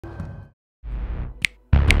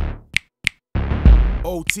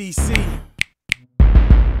O.T.C.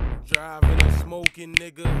 Driving and smoking,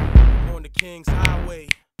 nigga, on the King's Highway.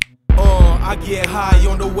 I get high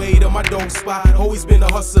on the way to my dope spot. Always been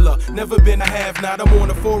a hustler, never been a have-not. I'm on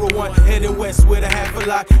the 401, heading west with a half a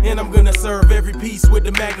lot. And I'm gonna serve every piece with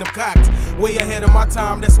the Magnum cocked. Way ahead of my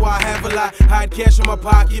time, that's why I have a lot. Hide cash in my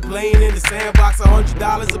pocket, playing in the sandbox.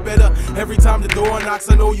 $100 or better every time the door knocks.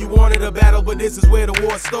 I know you wanted a battle, but this is where the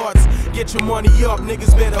war starts. Get your money up,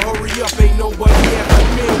 niggas better hurry up. Ain't nobody after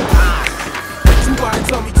me. Somebody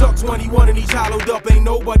tell me tuck 21 and each hollowed up. Ain't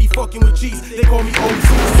nobody fucking with cheese. They call me O.T.C.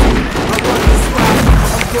 I run the spot.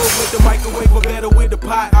 I'm good with the microwave, but better with the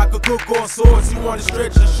pot. I could cook all sorts. You wanna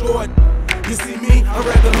stretch the short? You see me? I'd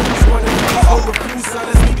rather lose one of these over few. Son,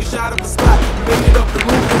 let's make a shot of a spot. Bend it up the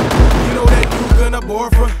roof. You know that you gonna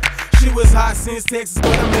bore for. She was hot since Texas,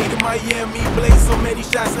 but I made it Miami. Blazed so many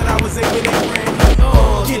shots that I was aiming at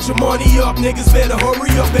Grammy. Get your money up, niggas better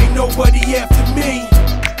hurry up. Ain't nobody after me.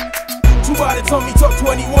 Somebody told me tuck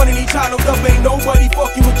 21 and each hollowed up. Ain't nobody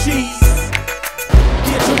fucking with cheese.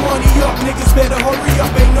 Get your money up, niggas better hurry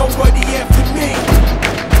up. Ain't nobody after me.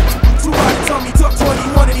 Somebody told me tuck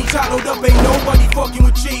 21 and each hollowed up. Ain't nobody fucking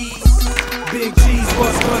with cheese. Big cheese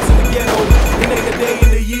bust guns in the ghetto. It ain't a day in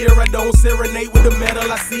the year I don't serenade with the metal.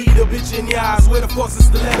 I see the bitch in your eyes where the fuck's the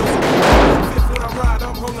stiletto. Fifth when I ride,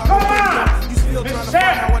 I'm hung out. You still trying to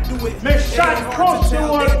find how I do it. Mes chers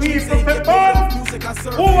consommateurs, people,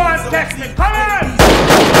 who wants texting? Come on!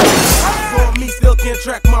 For me, still can't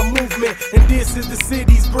track my movement, and this is the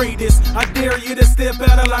city's greatest. I dare you to step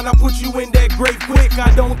out of line, I put you in that grave quick.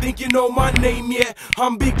 I don't think you know my name yet.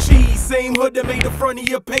 I'm Big Cheese, same hood that made the front of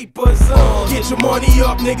your papers. Get your money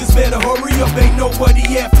up, niggas better hurry up. Ain't nobody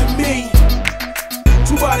after me.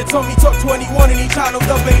 Somebody told me tuck 21 and each hollowed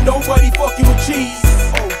up. Ain't nobody fucking with cheese.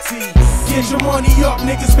 O.T.C. Get your money up,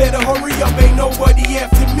 niggas better hurry up. Ain't nobody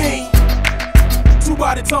after me.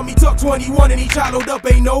 Somebody told me tuck 21 and each hollowed up.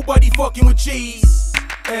 Ain't nobody fucking with cheese.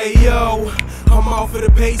 Hey yo, I'm out for the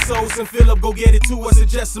pesos, and Philip go get it too. I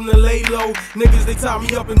suggest him to lay low. Niggas they tied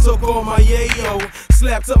me up and took all my yayo.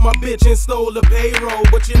 Slapped up my bitch and stole the payroll.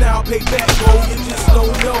 But you now pay back, bro, you just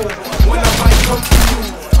don't know when I might come to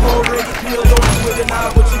you. Already peeled on you with an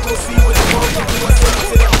eye, but you gon' see what the moms do. I send you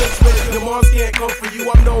to that place where your moms can't come for you.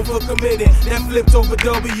 I'm known for committing. That flipped over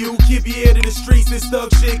W. Keep your ear to the streets, this thug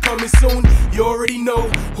shit coming soon. You already know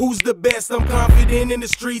who's the best. I'm confident in the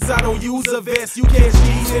streets, I don't use a vest. You can't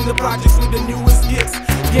cheese in the projects with the newest gifts.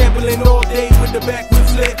 Gambling all day with the backwards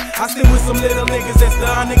lit. I sit with some little niggas that's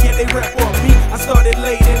dying to get they rep off me. I started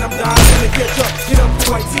late and I'm dying to catch up. Get up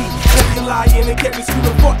to YT, if you're lying and catch me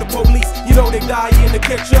screaming, fuck the police. You know they dying to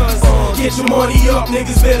catch us. Get your money up,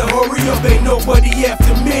 niggas better hurry up. Ain't nobody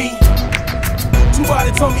after me.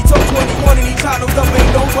 Somebody told me tuck 21 and each hollowed up.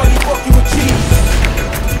 Ain't nobody fucking with cheese.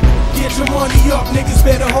 Get your money up, niggas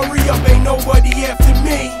better hurry up. Ain't nobody after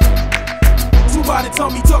me. Somebody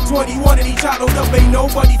told me tuck 21 and each hollowed up. Ain't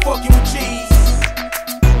nobody fucking with cheese.